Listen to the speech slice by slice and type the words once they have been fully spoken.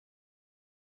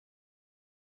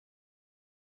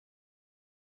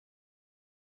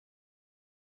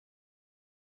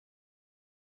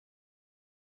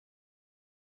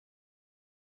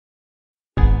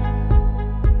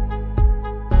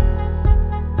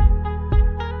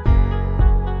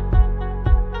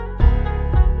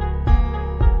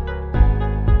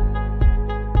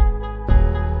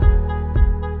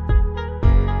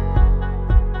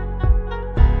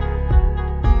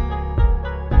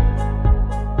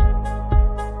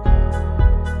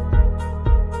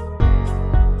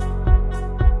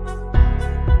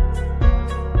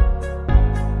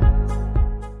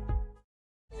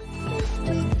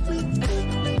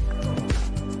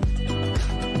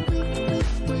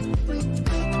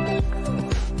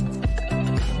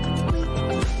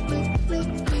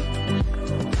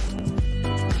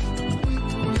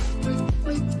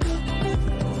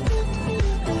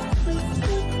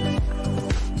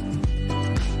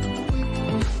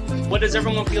what does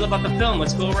everyone feel about the film?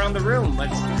 Let's go around the room.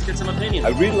 Let's get some opinions.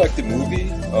 I really liked the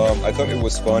movie. I thought it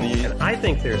was funny. And I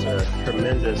think there's a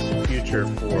tremendous future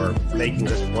for making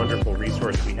this wonderful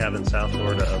resource we have in South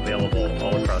Florida available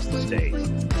all across the state.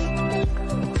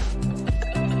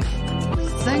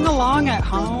 Sing along at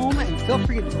home and feel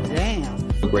free to dance.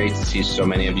 Great to see so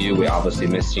many of you. We obviously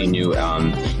missed seeing you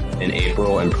in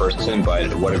April in person,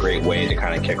 but what a great way to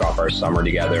kind of kick off our summer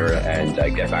together and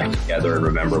get back together and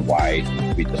remember why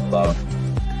we just love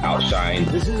OUTshine.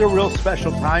 This is a real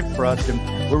special time for us, and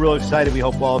we're real excited. We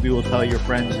hope all of you will tell your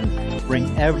friends and bring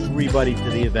everybody to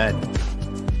the event.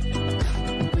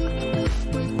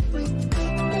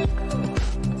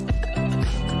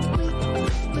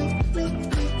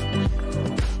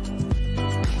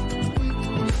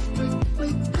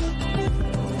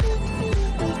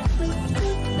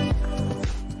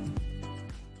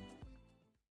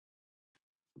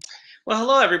 Well,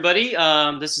 hello, everybody.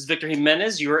 This is Victor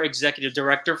Gimenez, your Executive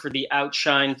Director for the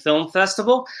OUTshine Film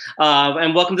Festival.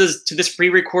 And welcome to this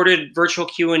pre-recorded virtual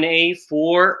Q&A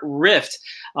for Rift.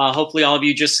 Hopefully all of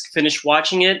you just finished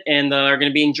watching it and are going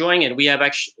to be enjoying it. We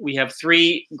have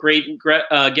three great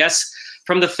guests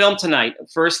from the film tonight.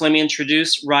 First, let me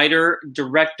introduce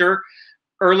writer-director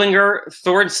Erlingur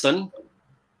Thoroddsen.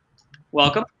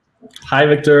 Welcome. Hi,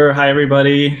 Victor. Hi,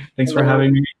 everybody. Thanks for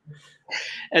having me.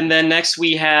 And then next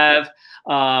we have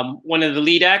one of the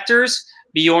lead actors,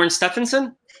 Björn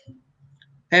Stefánsson.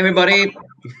 Hey, everybody.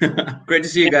 Great to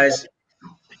see you guys.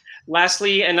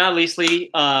 Lastly, and not leastly,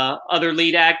 other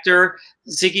lead actor,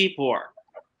 Sigurður.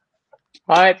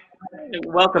 Hi.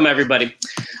 Welcome, everybody.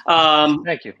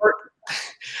 Thank you.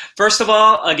 First of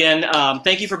all, again,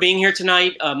 thank you for being here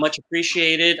tonight. Much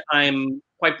appreciated. I'm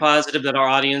quite positive that our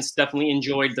audience definitely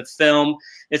enjoyed the film.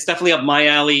 It's definitely up my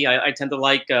alley. I tend to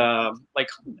like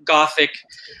gothic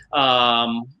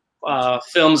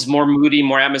films, more moody,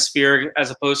 more atmospheric, as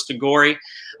opposed to gory.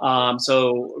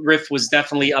 So Rift was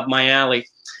definitely up my alley.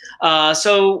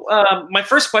 So my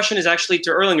first question is actually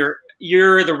to Erlingur.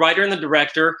 You're the writer and the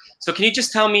director. So can you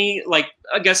just tell me, like,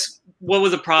 I guess, what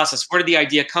was the process? Where did the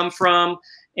idea come from?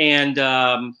 And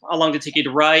how long did it take you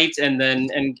to write and then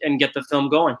and get the film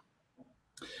going?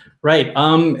 Right.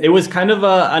 It was kind of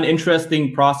an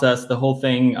interesting process, the whole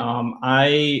thing.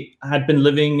 I had been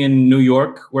living in New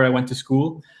York where I went to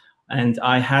school, and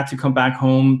I had to come back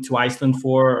home to Iceland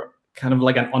for kind of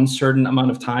like an uncertain amount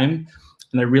of time.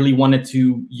 And I really wanted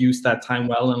to use that time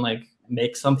well and like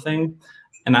make something.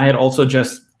 And I had also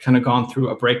just kind of gone through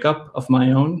a breakup of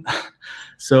my own.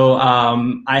 So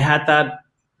I had that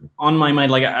on my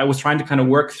mind. Like I was trying to kind of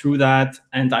work through that.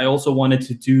 And I also wanted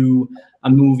to do a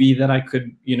movie that I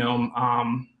could,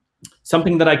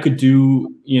 something that I could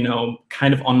do,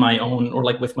 kind of on my own or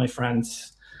like with my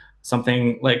friends,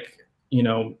 something like,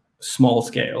 small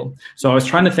scale. So I was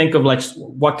trying to think of like,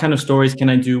 what kind of stories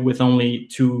can I do with only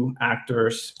 2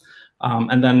 actors?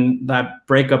 And then that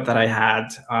breakup that I had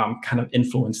kind of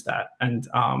influenced that. And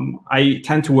I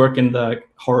tend to work in the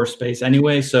horror space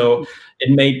anyway, so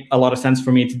it made a lot of sense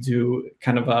for me to do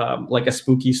kind of like a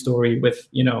spooky story with,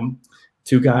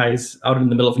 2 guys out in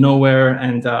the middle of nowhere,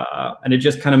 and it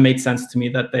just kind of made sense to me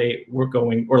that they were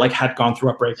going or like had gone through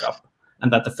a breakup,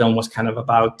 and that the film was kind of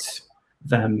about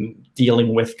them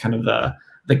dealing with kind of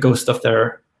the ghost of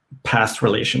their past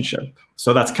relationship.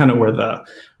 So that's kind of where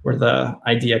the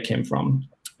idea came from.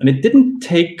 And it didn't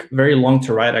take very long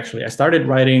to write, actually. I started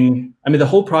writing, I mean, the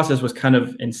whole process was kind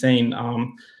of insane. I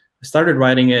started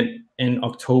writing it in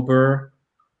October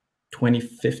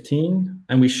 2015,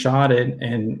 and we shot it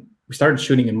and we started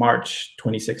shooting in March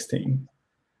 2016.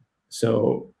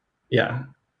 So yeah,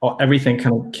 everything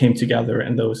kind of came together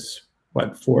in those,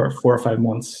 4 or 5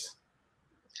 months.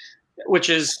 It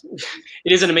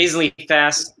is an amazingly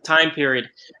fast time period.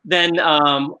 Then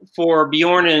for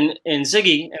Björn and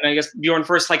Ziggy, and I guess Björn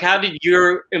first, like how did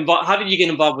you get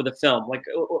involved with the film? Like,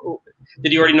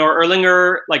 did you already know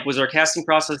Erlingur? Like, was there a casting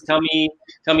process? Tell me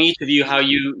each of you how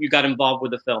you got involved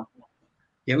with the film.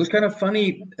 Yeah, it was kind of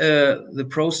funny, the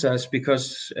process,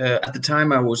 because at the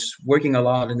time I was working a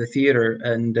lot in the theater,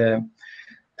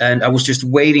 and I was just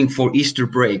waiting for Easter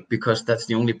break, because that's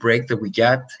the only break that we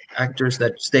get,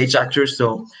 stage actors.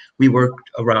 So we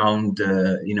worked around,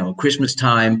 Christmas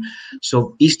time.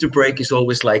 So Easter break is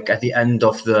always like at the end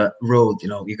of the road.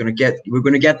 We're gonna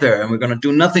get there, and we're gonna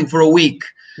do nothing for a week.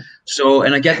 So,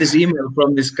 and I get this email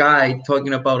from this guy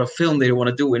talking about a film they want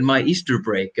to do in my Easter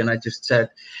break, and I just said,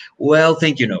 "Well,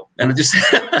 thank you, no." And I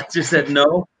just said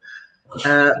no.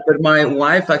 But my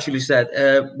wife actually said,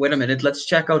 "Wait a minute, let's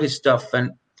check out his stuff."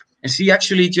 And she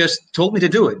actually just told me to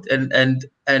do it, and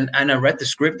I read the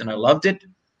script and I loved it.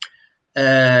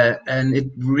 and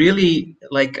it really,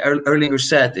 like Erlingur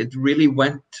said, it really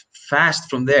went fast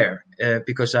from there,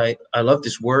 because I loved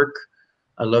his work.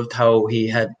 I loved how he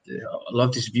had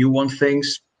loved his view on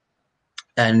things,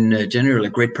 and generally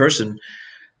a great person.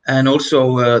 And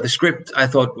also the script I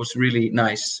thought was really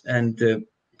nice, and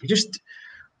just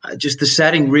the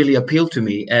setting really appealed to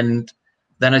me. And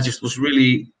then I just was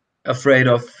really afraid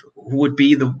of who would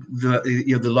be the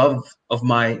love of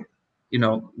my,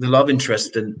 the love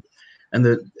interest, and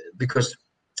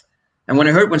when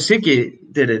I heard when Siggi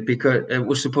did it, because it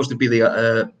was supposed to be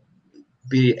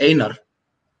be Einar,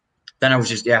 then I was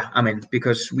just, yeah, I mean,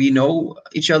 because we know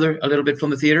each other a little bit from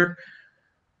the theater,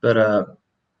 but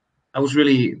I was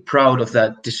really proud of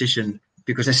that decision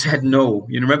because I said no.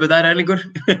 You remember that, Erlingur?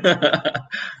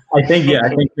 I think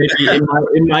maybe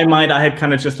in my mind, I had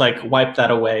kind of just like wiped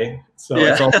that away. So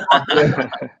yeah. It's all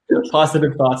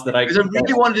positive thoughts that because I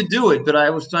really wanted to do it, but I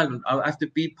was trying. I have to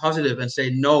be positive and say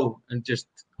no and just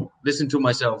listen to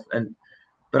myself.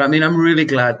 But I mean, I'm really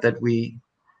glad that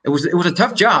it was a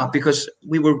tough job because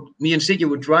me and Siggi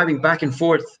were driving back and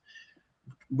forth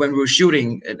when we were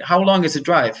shooting. How long is the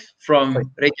drive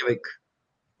from Reykjavik?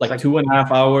 Like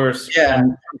 2.5 hours. Yeah,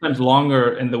 and sometimes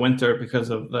longer in the winter because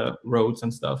of the roads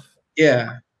and stuff.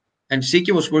 Yeah, and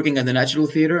Siggi was working at the National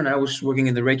Theater, and I was working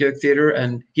in the Reykjavik Theater,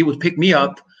 and he would pick me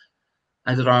up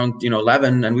at around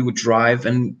 11, and we would drive,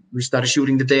 and we started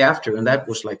shooting the day after, and that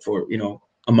was like for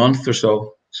a month or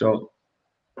so. So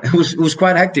it was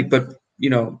quite hectic, but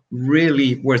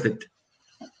really worth it.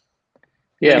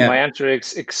 Yeah, my answer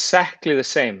is exactly the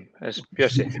same as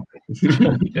Björn. It's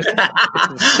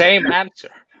the same answer.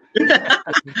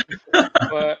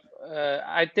 But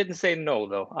I didn't say no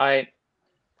though. I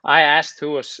asked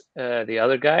who was the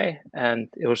other guy, and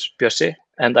it was Björn,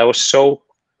 and I was so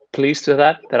pleased with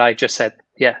that I just said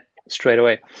yeah straight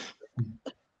away.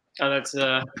 Oh, that's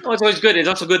it's always good. It's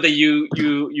also good that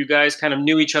you guys kind of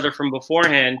knew each other from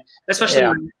beforehand, especially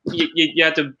when you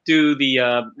had to do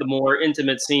the more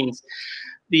intimate scenes.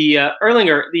 The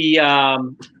Erlingur,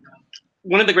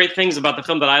 one of the great things about the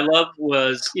film that I love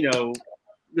was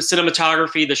the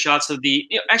cinematography, the shots of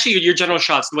actually your general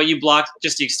shots, the way you blocked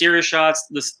just the exterior shots,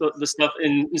 the stuff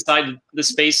inside the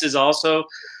spaces also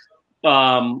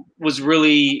was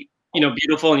really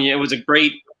beautiful, and it was a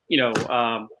great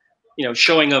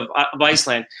showing of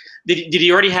Iceland. Did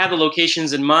you already have the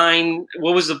locations in mind?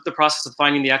 What was the process of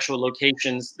finding the actual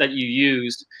locations that you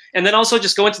used? And then also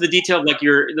just go into the detail of like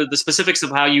the specifics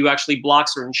of how you actually block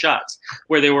certain shots,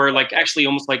 where they were like actually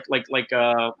almost like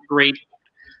great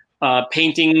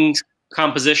painting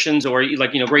compositions or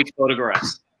like great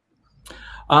photographs.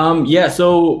 Yeah.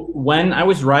 So when I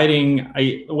was writing,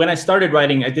 when I started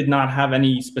writing, I did not have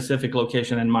any specific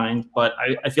location in mind, but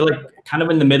I feel like kind of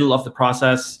in the middle of the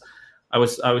process, I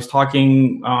was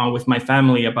talking with my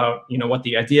family about what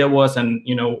the idea was and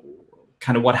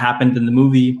kind of what happened in the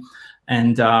movie,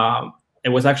 and it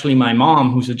was actually my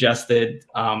mom who suggested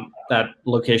that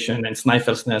location in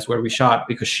Snæfellsnes where we shot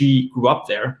because she grew up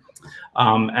there.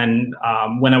 And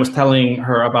when I was telling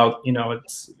her about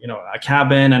it's a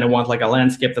cabin and I want like a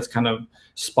landscape that's kind of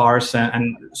sparse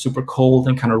and super cold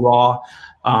and kind of raw,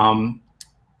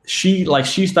 she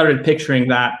started picturing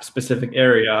that specific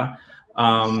area.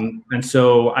 And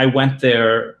so I went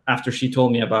there after she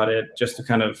told me about it just to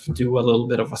kind of do a little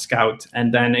bit of a scout,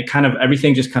 and then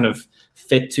everything just kind of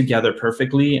fit together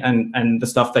perfectly, and the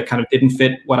stuff that kind of didn't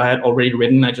fit what I had already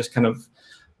written, I just kind of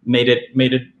made it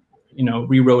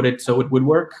rewrote it so it would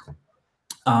work.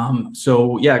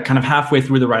 So yeah, kind of halfway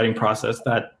through the writing process,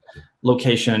 that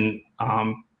location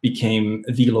became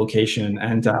the location,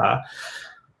 and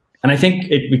I think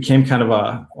it became kind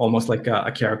of almost like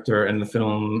a character in the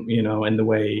film, in the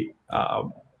way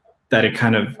that it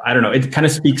kind of, I don't know, it kind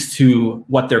of speaks to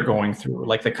what they're going through,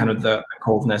 like the kind of the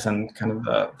coldness and kind of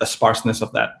the sparseness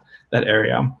of that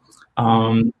area.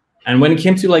 And when it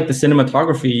came to like the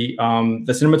cinematography,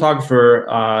 the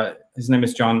cinematographer, his name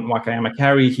is John Wakayama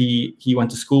Carey. He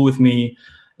went to school with me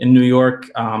in New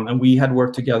York, and we had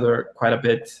worked together quite a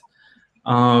bit.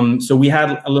 So we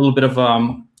had a little bit of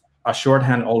a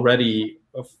shorthand already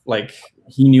of like,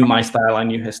 he knew my style, I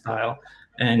knew his style,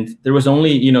 and there was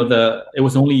only it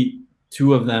was only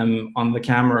two of them on the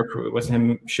camera crew. It was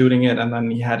him shooting it, and then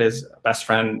he had his best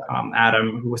friend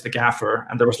Adam, who was the gaffer,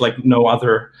 and there was like no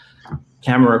other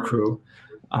camera crew.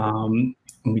 And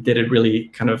we did it really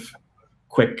kind of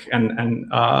quick and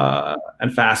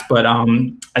fast, but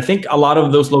I think a lot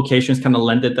of those locations kind of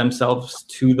lended themselves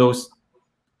to those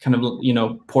kind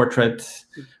of portrait,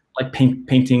 like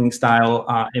painting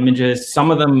style images. Some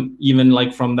of them even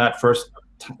like from that first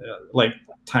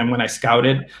time when I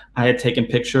scouted, I had taken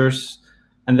pictures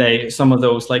and some of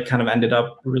those like kind of ended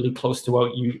up really close to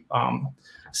what you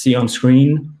see on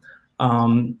screen.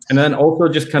 And then also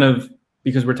just kind of,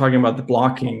 because we're talking about the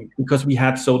blocking, because we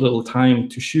had so little time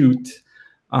to shoot,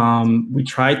 we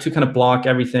tried to kind of block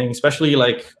everything, especially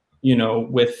like, you know,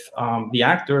 with the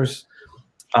actors.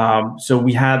 So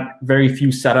we had very few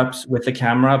setups with the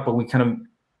camera, but we kind of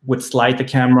would slide the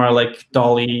camera, like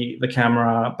dolly the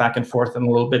camera back and forth a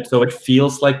little bit, so it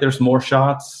feels like there's more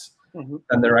shots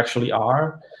than there actually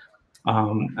are.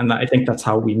 And I think that's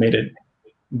how we made it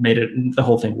the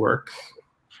whole thing work.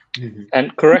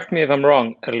 And correct me if I'm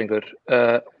wrong, Erlingur.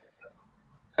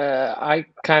 I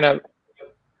kind of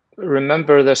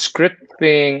remember the script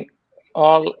being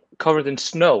all covered in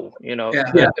snow. You know,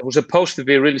 it was supposed to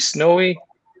be really snowy.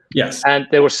 Yes. And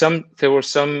there were some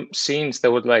scenes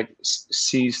that would like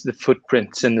sees the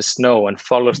footprints in the snow and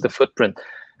follows the footprint.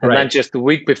 And then just the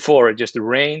week before, it just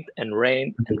rained and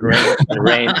rained and rained and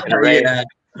rained and rained,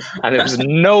 and there was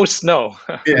no snow.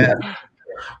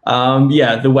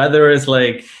 The weather is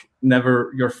like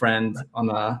never your friend on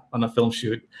a film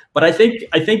shoot. But I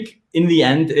think in the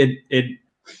end, it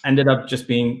ended up just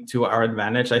being to our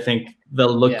advantage. I think the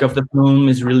look of the film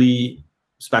is really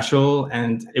special,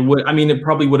 and it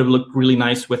probably would have looked really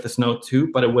nice with the snow too,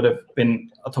 but it would have been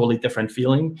a totally different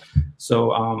feeling.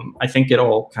 So I think it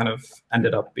all kind of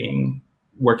ended up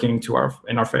working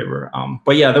in our favor.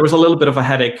 But yeah, there was a little bit of a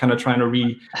headache kind of trying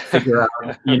to figure out,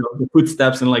 you know, the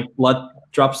footsteps and like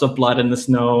drops of blood in the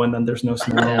snow, and then there's no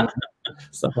snow,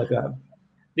 stuff like that.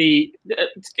 The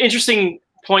interesting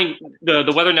point,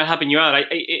 the weather not helping you out.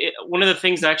 One of the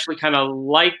things I actually kind of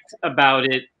liked about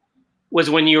it was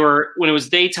when it was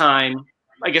daytime,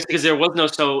 I guess because there was no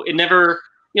snow, it never,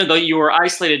 you know, though you were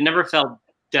isolated, it never felt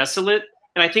desolate.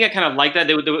 And I think I kind of like that.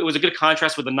 It was a good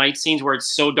contrast with the night scenes where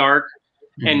it's so dark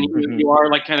and you are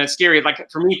like kind of scary. Like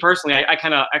for me personally, I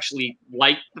kind of actually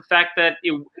like the fact that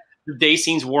the day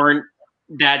scenes weren't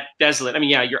that desolate. I mean,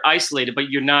 yeah, you're isolated, but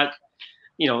you're not,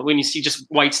 you know, when you see just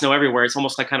white snow everywhere, it's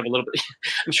almost like kind of a little bit,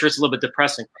 I'm sure it's a little bit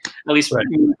depressing, at least from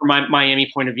my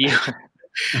Miami point of view.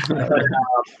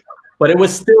 But it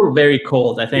was still very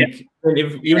cold. I think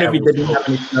even if we didn't have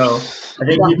any snow, I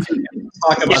think we can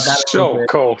talk about that. So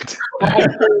cold. I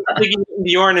think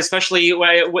Björn, especially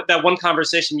with that one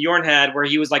conversation Björn had, where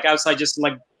he was like outside, just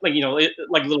like you know,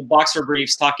 like little boxer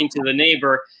briefs, talking to the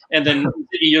neighbor, and then when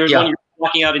you're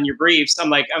walking out in your briefs,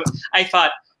 I'm like, I thought,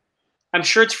 I'm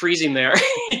sure it's freezing there.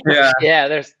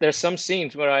 There's some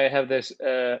scenes where I have this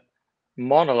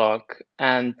monologue,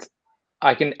 and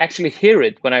I can actually hear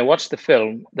it when I watch the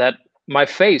film, that my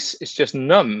face is just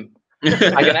numb.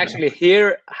 I can actually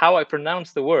hear how I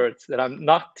pronounce the words that I'm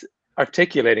not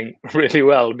articulating really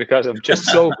well because I'm just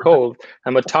so cold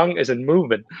and my tongue isn't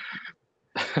moving.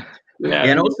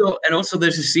 And also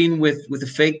there's a scene with the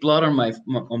fake blood on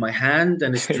my hand,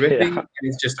 and it's dripping and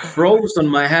it's just froze on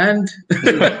my hand.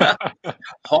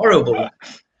 Horrible.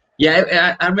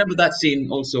 Yeah, I remember that scene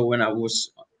also when I was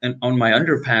on my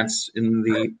underpants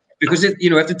because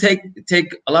you have to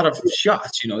take a lot of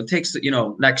shots. You know, it takes, you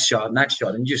know, next shot,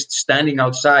 and just standing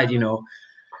outside. You know,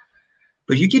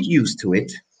 but you get used to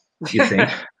it. You think?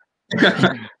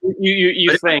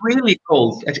 you think it's really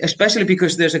cold, especially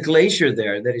because there's a glacier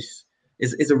there that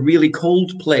is a really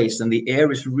cold place, and the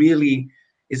air is a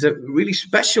really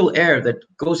special air that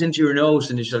goes into your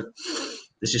nose, and it's like,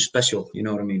 this is special. You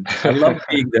know what I mean? I love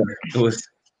being there.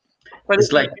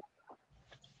 It's like,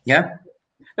 yeah.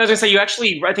 I was gonna say, you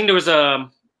actually, I think there was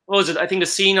I think the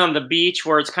scene on the beach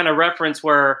where it's kind of referenced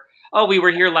where, oh, we were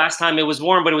here last time, it was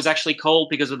warm, but it was actually cold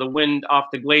because of the wind off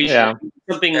the glacier.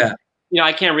 Something, you know,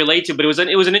 I can't relate to, but it was an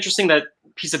interesting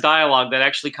piece of dialogue that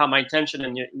actually caught my attention,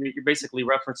 and you're basically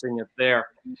referencing it there.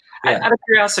 Out of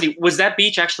curiosity, was that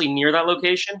beach actually near that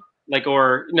location? Like,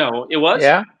 or no, it was?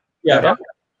 Yeah. Not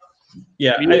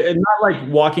like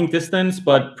walking distance,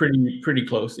 but pretty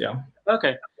close. Yeah.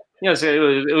 Okay. Yeah, so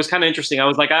it was kind of interesting. I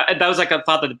was like, that was like a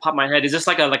thought that popped in my head. Is this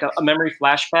like a memory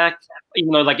flashback?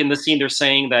 Even though like in the scene they're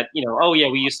saying that, you know, oh yeah,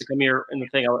 we used to come here in the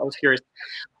thing. I was curious.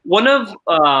 One of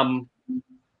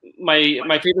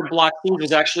my favorite block scenes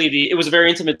was actually it was a very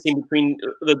intimate scene between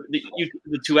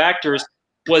the two actors.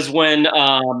 Was when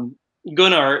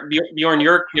Gunnar, Björn,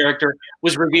 your character,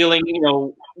 was revealing, you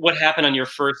know, what happened on your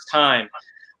first time.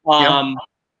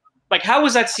 Like, how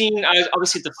was that scene?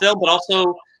 Obviously, it's a film, but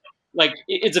also, like,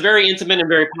 it's a very intimate and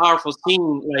very powerful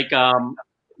scene. Like,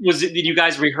 did you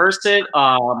guys rehearse it?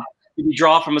 Did you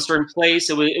draw from a certain place?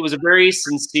 It was a very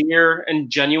sincere and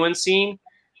genuine scene,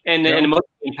 and emotionally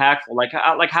impactful. Like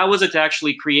how was it to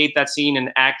actually create that scene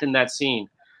and act in that scene?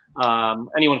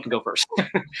 Anyone can go first.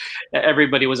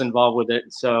 Everybody was involved with it.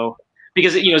 So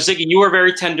because Ziggy, you were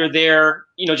very tender there.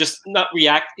 Just not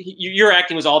react. Your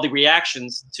acting was all the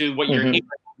reactions to what you're hearing,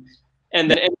 and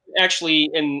then actually,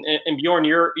 and Bjorn,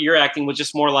 your acting was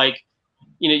just more like,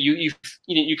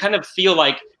 you kind of feel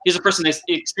like here's a person that's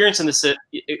experiencing this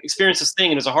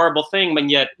thing, and it's a horrible thing, but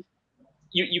yet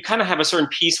you kind of have a certain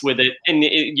peace with it, and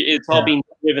it's all being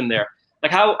given there.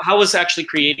 Like how was actually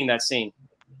creating that scene?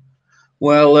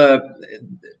 Well,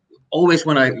 always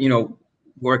when I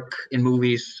work in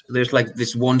movies, there's like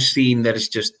this one scene that is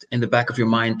just in the back of your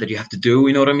mind that you have to do.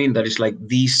 You know what I mean? That is like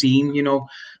the scene,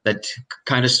 that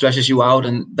kind of stresses you out,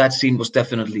 and that scene was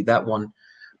definitely that one.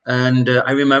 And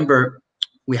I remember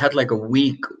we had like a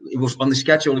week. It was on the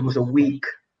schedule. It was a week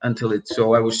until it.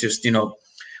 So I was just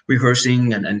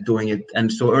rehearsing and doing it.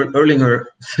 And so Erlingur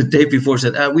the day before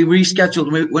said, we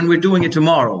rescheduled when we're doing it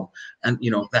tomorrow. And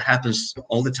that happens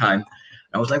all the time.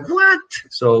 I was like, what?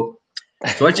 So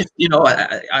I just,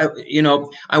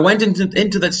 I went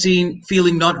into that scene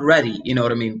feeling not ready. You know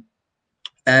what I mean?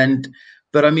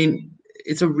 But I mean,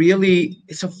 it's a really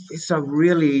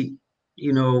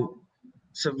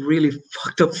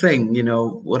fucked up thing.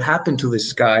 What happened to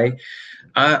this guy?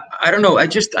 I don't know.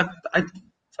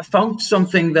 I found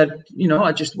something that,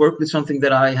 I just worked with something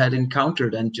that I had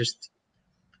encountered, and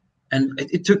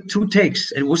it took 2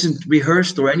 takes. It wasn't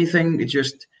rehearsed or anything.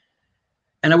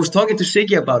 And I was talking to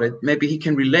Siggy about it. Maybe he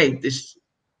can relate.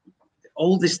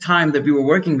 All this time that we were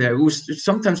working there, it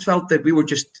sometimes felt that we were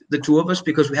just the 2 of us,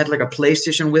 because we had like a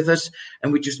PlayStation with us,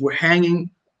 and we just were hanging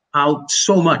out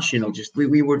so much. We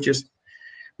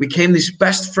became these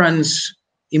best friends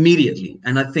immediately,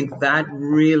 and I think that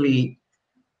really,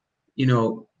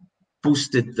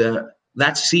 boosted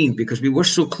that scene, because we were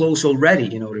so close already.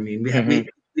 You know what I mean?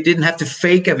 We didn't have to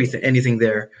fake anything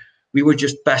there. We were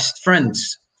just best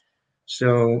friends.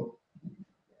 So,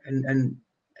 and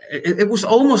it was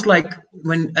almost like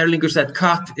when Erlingur said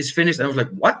 "cut is finished," I was like,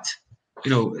 "What?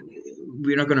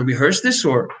 We're not going to rehearse this?"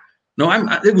 Or no,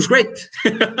 it was great.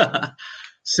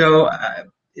 So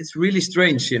it's really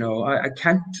strange. I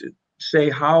can't say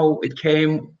how it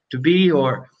came to be,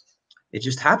 or it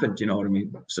just happened. You know what I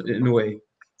mean? So in a way,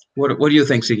 what do you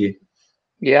think, Siggy?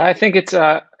 Yeah, I think it's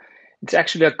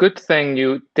actually a good thing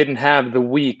you didn't have the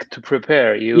week to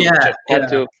prepare. You just had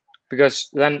to. Because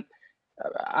then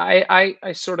I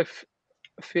sort of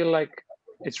feel like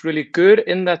it's really good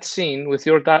in that scene with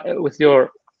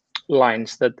your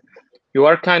lines, that you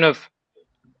are kind of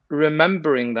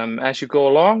remembering them as you go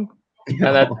along,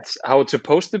 and that's how it's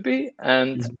supposed to be.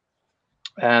 And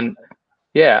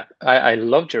yeah, I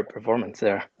loved your performance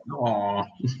there. Aww.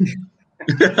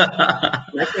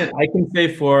 I can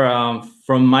say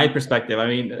from my perspective, I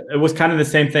mean, it was kind of the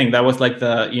same thing. That was like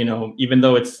even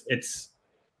though it's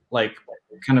like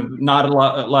kind of not a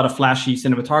lot of flashy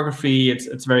cinematography.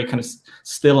 It's very kind of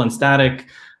still and static.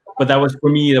 But that was, for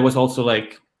me, that was also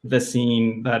like the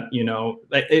scene that,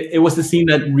 it was the scene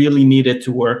that really needed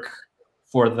to work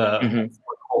for the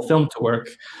whole film to work.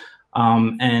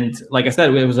 And like I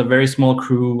said, it was a very small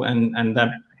crew, and that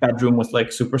bedroom was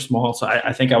like super small. So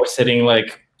I think I was sitting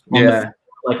like on the,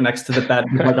 like next to the bed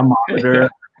with like a monitor.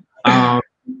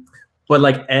 But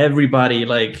like everybody,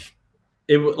 like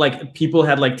people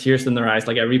had like tears in their eyes.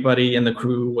 Like everybody in the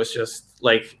crew was just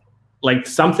like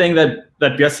something that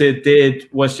Björn did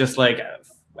was just like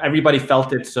everybody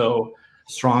felt it so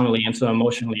strongly and so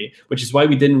emotionally, which is why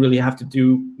we didn't really have to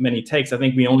do many takes. I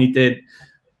think we only did,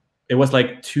 it was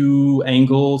like 2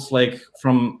 angles, like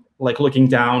from like looking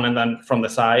down and then from the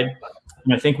side.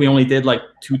 And I think we only did like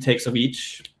 2 takes of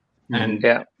each, and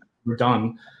we're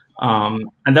done.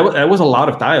 And that was a lot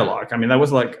of dialogue. I mean, that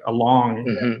was like a long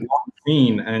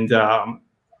scene, and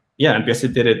and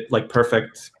Björn did it like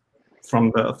perfect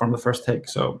from the first take.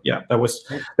 So yeah, it was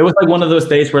like one of those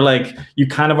days where like you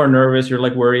kind of are nervous. You're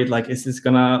like worried, like, is this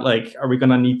gonna, like, are we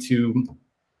gonna need to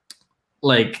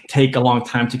like take a long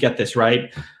time to get this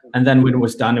right? And then when it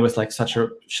was done, it was like such a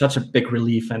big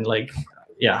relief, and like,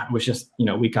 yeah, it was just,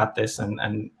 we got this,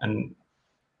 and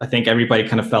I think everybody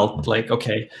kind of felt like,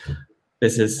 okay,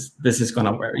 this is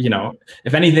gonna work.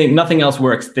 If anything, nothing else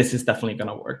works, this is definitely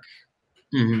gonna work.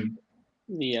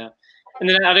 Yeah. And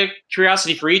then, out of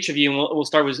curiosity for each of you, and we'll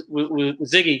start with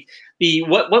Ziggy.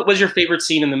 What was your favorite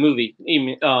scene in the movie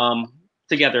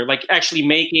together? Like actually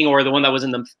making, or the one that was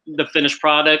in the finished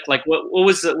product? Like what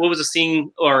was the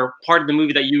scene or part of the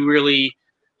movie that you really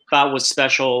thought was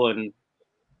special and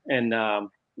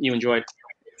you enjoyed?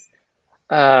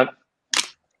 I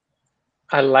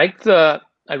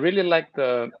really like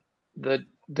the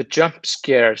jump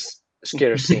scare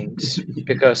scenes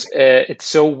because it's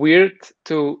so weird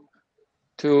to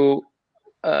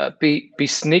be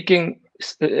sneaking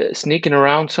sneaking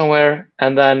around somewhere,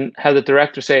 and then have the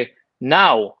director say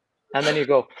now, and then you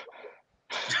go.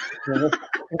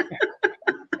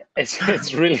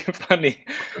 It's really funny,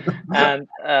 and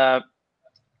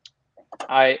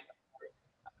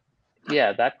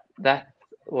that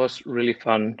was really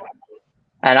fun,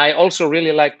 and I also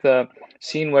really like the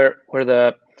scene where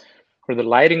the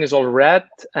lighting is all red,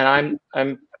 and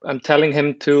I'm telling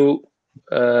him to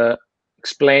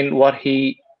explain what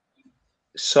he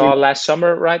saw last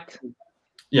summer, right?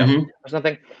 Yeah, or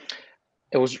something.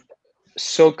 It was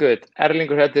so good.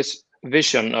 Erlingur had this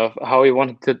vision of how he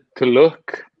wanted to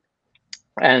look,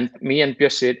 and me and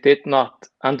Björn did not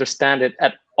understand it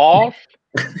at all.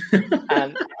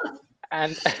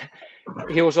 and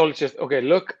he was always just, okay,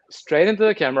 look straight into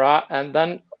the camera and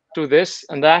then do this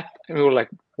and that, and we were like,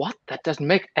 what? That doesn't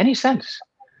make any sense.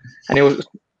 And he was,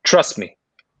 trust me,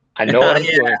 I know what I'm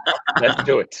doing. Let's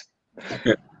do it.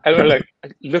 And we're like,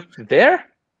 look there,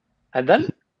 and then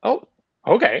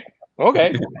okay.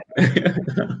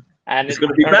 And it's going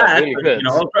to be bad, really good.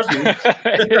 Trust me.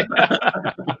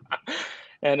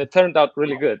 And it turned out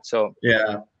really good. So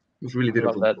yeah, it was really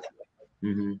beautiful. That.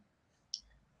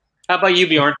 How about you,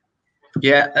 Bjorn?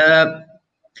 Yeah,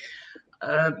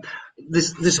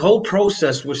 this whole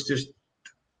process was just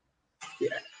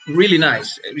really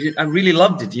nice. I really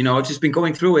loved it. I've just been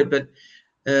going through it, but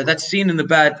that scene in the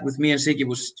bed with me and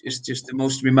Siggy is just the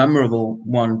most memorable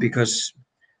one, because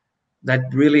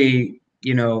that really,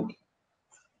 it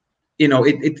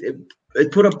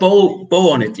put a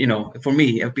bow on it, for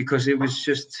me, because it was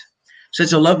just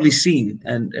such a lovely scene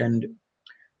and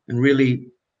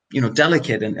really,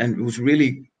 delicate, and it was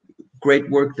really great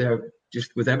work there,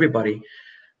 just with everybody.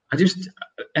 I just,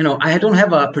 I don't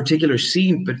have a particular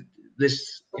scene, but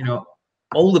this,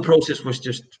 all the process was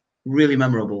just really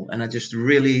memorable, and I just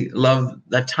really love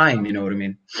that time. You know what I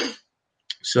mean?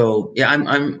 So yeah,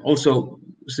 I'm also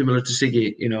similar to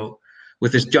Siggy,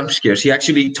 with his jump scares. He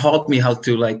actually taught me how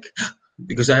to,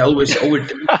 because I always and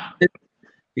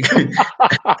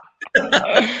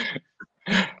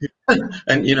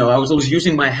I was always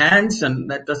using my hands,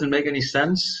 and that doesn't make any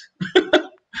sense.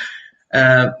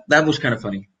 That was kind of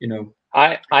funny,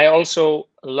 I also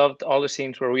loved all the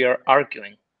scenes where we are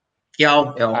arguing.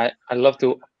 Yeah. I love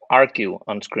to argue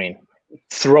on screen,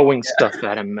 throwing stuff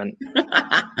at him, and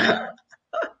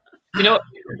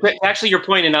actually, your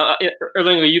point, and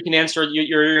Erlingur, you can answer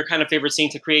your kind of favorite scene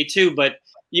to create too. But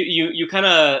you kind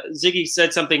of, Ziggy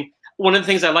said something. One of the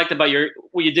things I liked about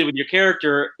what you did with your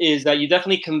character is that you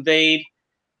definitely conveyed,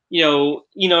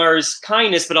 Enar's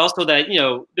kindness, but also that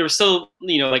there was still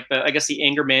the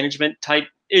anger management type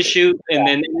issue, and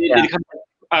then it comes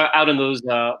out in those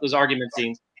argument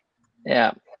scenes.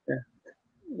 Yeah.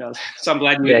 So I'm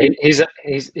glad. He's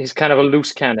kind of a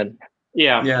loose cannon.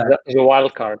 Yeah. He's a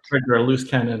wild card. Trigger, a loose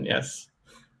cannon. Yes.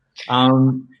 I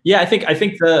think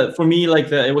for me,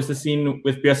 it was the scene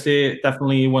with Björn,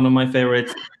 definitely one of my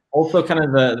favorites. Also, kind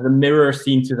of the mirror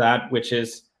scene to that, which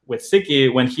is with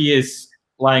Siggy when he is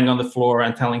lying on the floor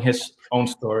and telling his own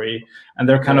story, and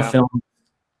they're kind of filmed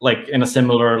in a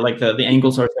similar, the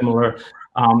angles are similar.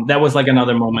 That was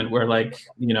another moment where it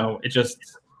just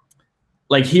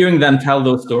hearing them tell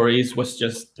those stories was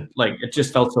just it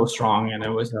just felt so strong, and it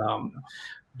was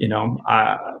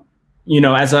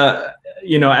as a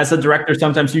director,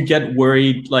 sometimes you get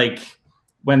worried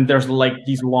when there's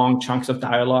these long chunks of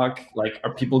dialogue,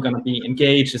 are people going to be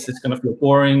engaged? Is this going to feel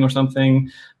boring or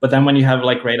something? But then when you have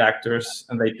great actors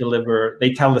and they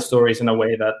tell the stories in a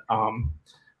way that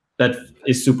that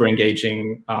is super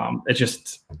engaging, it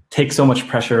just takes so much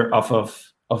pressure off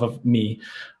of me.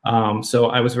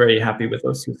 So I was very happy with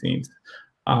those two scenes.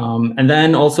 And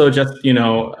then also just,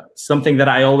 something that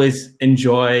I always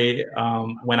enjoy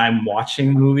when I'm watching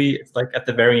a movie, it's at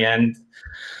the very end,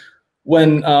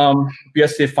 when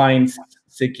Björn finds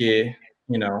Siggy,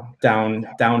 down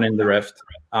in the rift,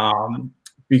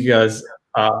 because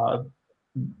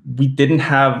we didn't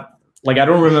have, I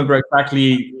don't remember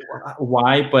exactly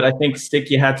why, but I think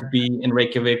Siggy had to be in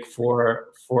Reykjavik for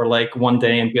one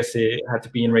day, and Björn had to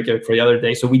be in Reykjavik for the other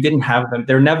day. So we didn't have them.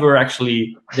 They're never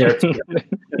actually there together.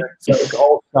 So it's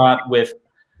all shot with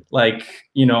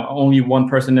only one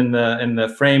person in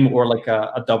the frame, or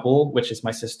a double, which is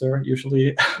my sister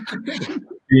usually,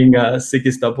 being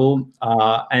Siggy's double.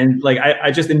 And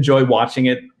I just enjoy watching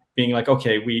it, being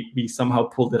okay, we somehow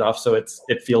pulled it off, so it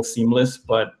feels seamless,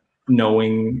 but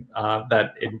knowing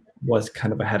that it was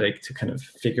kind of a headache to kind of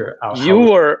figure out. You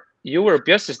were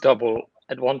Björn's double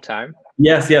at one time.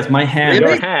 Yes, my hand.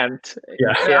 Your hand.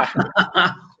 Yeah.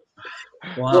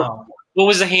 Wow. What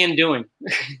was the hand doing?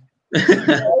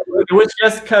 It was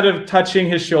just kind of touching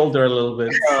his shoulder a little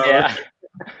bit. Yeah.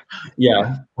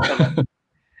 Yeah.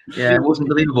 Yeah, it wasn't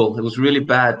believable. It was really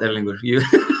bad, Erlingur. You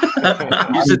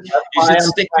should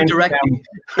stick to directing.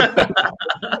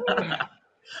 I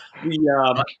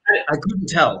couldn't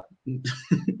tell.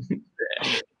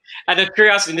 Out of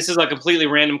curiosity, this is a completely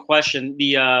random question.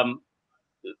 The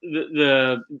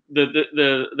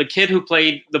kid who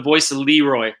played the voice of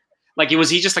Leroy, was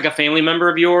he just a family member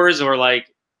of yours, or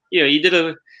you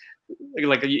did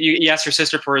you asked your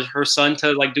sister for her son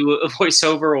to do a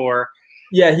voiceover, or?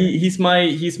 Yeah, he's my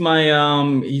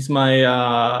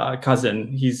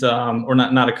cousin. He's or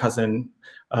not a cousin.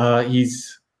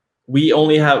 We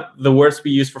only have the words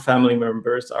we use for family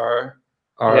members are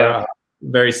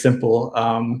very simple.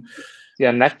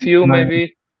 Nephew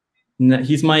maybe.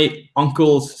 He's my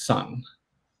uncle's son.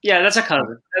 Yeah, that's a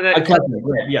cousin. A cousin,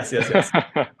 right. Yes. A cousin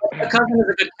is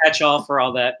a good catch-all for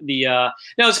all that. I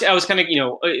was kind of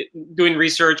doing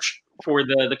research for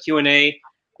the Q&A.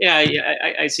 Yeah,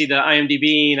 I see the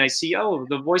IMDb and I see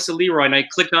the voice of Leroy, and I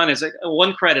clicked on it. It's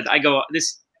one credit. I go,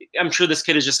 I'm sure this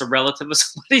kid is just a relative of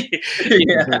somebody.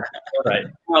 Right.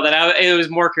 Well, it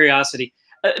was more curiosity.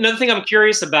 Another thing I'm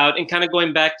curious about, and kind of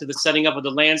going back to the setting up of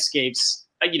the landscapes,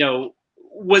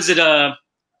 was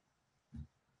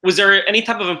there any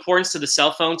type of importance to the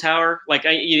cell phone tower?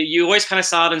 You always kind of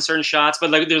saw it in certain shots, but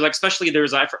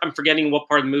there's I'm forgetting what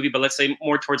part of the movie, but let's say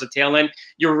more towards the tail end,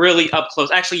 you're really up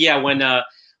close. Actually, yeah,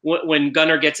 when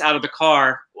Gunnar gets out of the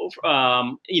car,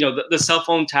 the cell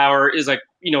phone tower is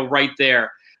right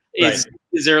there. Is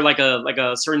there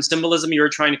a certain symbolism you were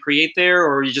trying to create there,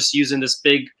 or are you just using this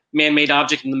big man-made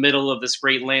object in the middle of this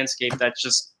great landscape that's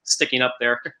just sticking up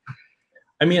there?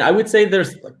 I mean, I would say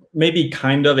there's maybe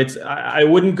kind of, I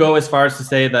wouldn't go as far as to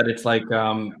say that it's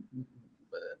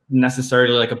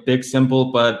necessarily a big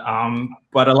symbol, but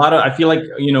a lot of, I feel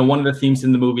one of the themes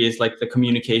in the movie is the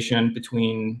communication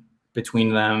between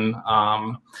them.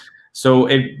 So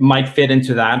it might fit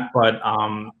into that, but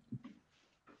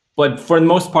for the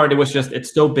most part,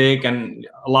 it's so big, and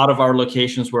a lot of our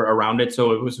locations were around it,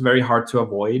 so it was very hard to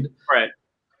avoid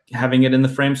having it in the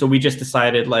frame. So we just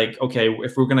decided okay,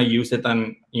 if we're gonna use it,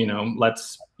 then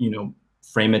let's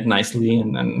frame it nicely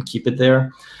and then keep it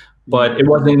there. But it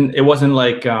wasn't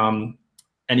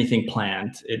anything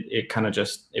planned. It kind of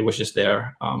it was just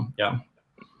there. Yeah.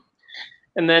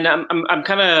 And then I'm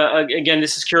kind of again,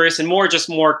 this is curious and more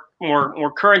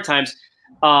current times.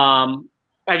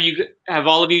 Have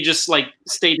all of you just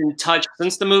stayed in touch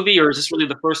since the movie, or is this really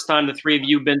the first time the three of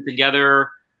you been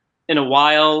together in a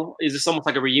while? Is this almost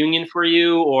like a reunion for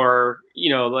you, or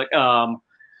sort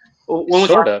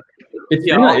of? It's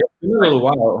been a little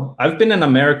while. I've been in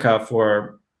America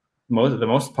for the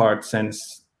most part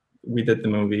since we did the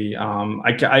movie.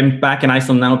 I'm back in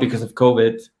Iceland now because of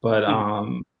COVID, but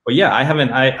yeah, I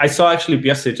haven't. I saw actually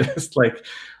Björn just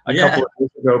a couple of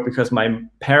years ago because my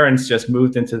parents just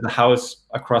moved into the house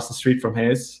across the street from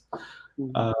his.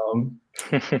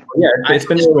 It's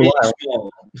been a little while.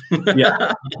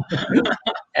 Yeah.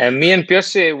 And me and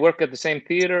Björn work at the same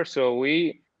theater, so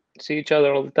we see each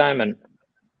other all the time. And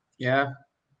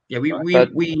we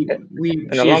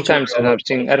in a long time since I've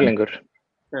seen Erlingur.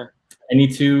 Yeah. I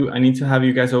need to have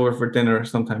you guys over for dinner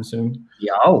sometime soon.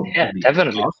 Yeah,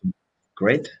 definitely. Awesome.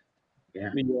 Great.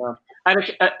 Yeah.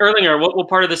 Erlingur, what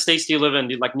part of the States do you live in?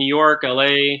 Do you New York,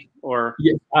 LA, or?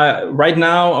 Yeah, right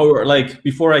now, or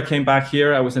before I came back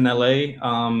here, I was in LA.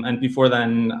 And before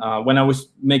then, when I was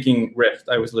making Rift,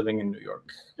 I was living in New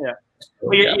York. Yeah. So,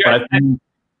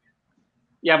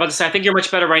 but to say, I think you're much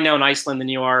better right now in Iceland than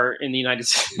you are in the United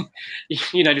States.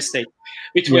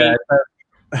 It's not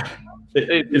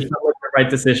the right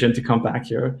decision to come back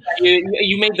here.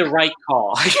 You made the right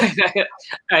call,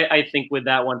 I think, with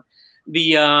that one.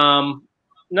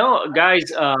 No,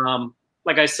 guys,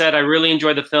 like I said, I really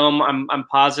enjoyed the film. I'm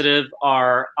positive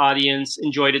our audience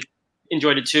enjoyed it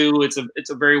too. It's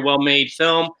a very well made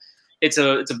film. It's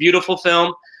a beautiful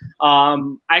film.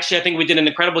 Actually, I think we did an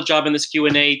incredible job in this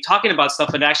Q&A talking about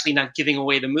stuff, but actually not giving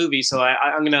away the movie. So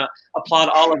I'm gonna applaud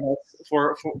all of us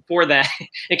for that,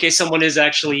 in case someone is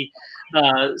actually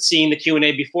seeing the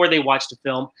Q&A before they watch the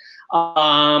film.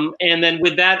 And then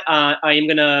with that, I am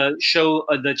gonna show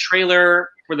the trailer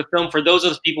for the film for those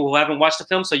of the people who haven't watched the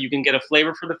film, so you can get a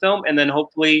flavor for the film, and then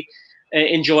hopefully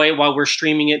enjoy it while we're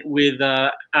streaming it with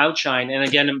OUTshine. And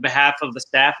again, on behalf of the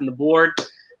staff and the board,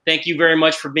 thank you very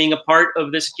much for being a part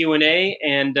of this Q&A,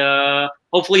 and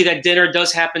hopefully that dinner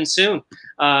does happen soon,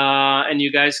 and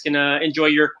you guys can enjoy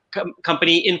your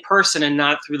company in person and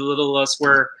not through the little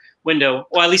square window.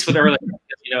 Well, at least with Erling,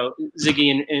 Ziggy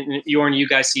and Björn, you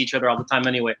guys see each other all the time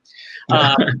anyway.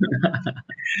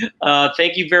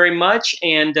 Thank you very much,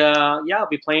 and I'll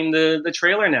be playing the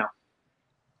trailer now.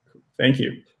 Thank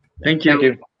you. Thank you. Thank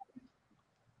you.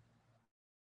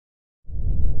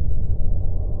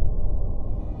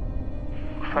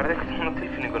 Færðu eitthvað svona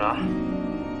tilfinninguna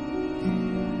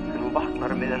þegar þú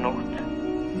vaknar miðja nótt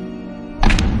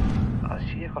að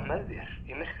sé eitthvað með þér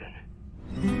í myrkrinu?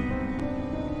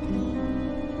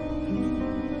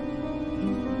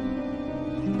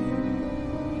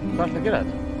 Hvað ertu að gera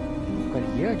þetta? Hvað er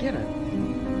ég að gera þetta?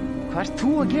 Hvað ert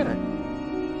þú að gera þetta?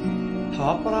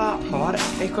 Það var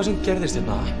eitthvað sem gerðist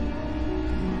hérna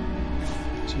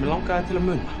sem ég langaði til að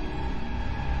muna.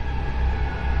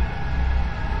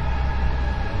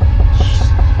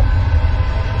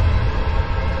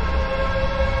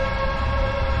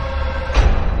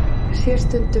 Sér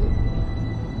stundum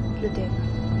hluti í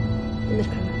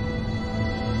myrkrinu.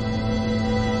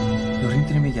 Þú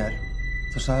hringdir í mig í gær,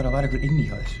 þá sagðir að það var einhver inni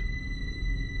hjá þér.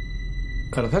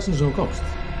 Hvað er þessum sem þú komst?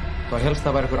 Hvað helst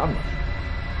það var einhver annar?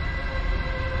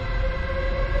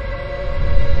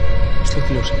 Slökk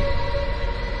ljósið.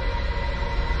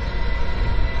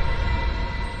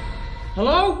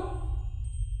 Halló?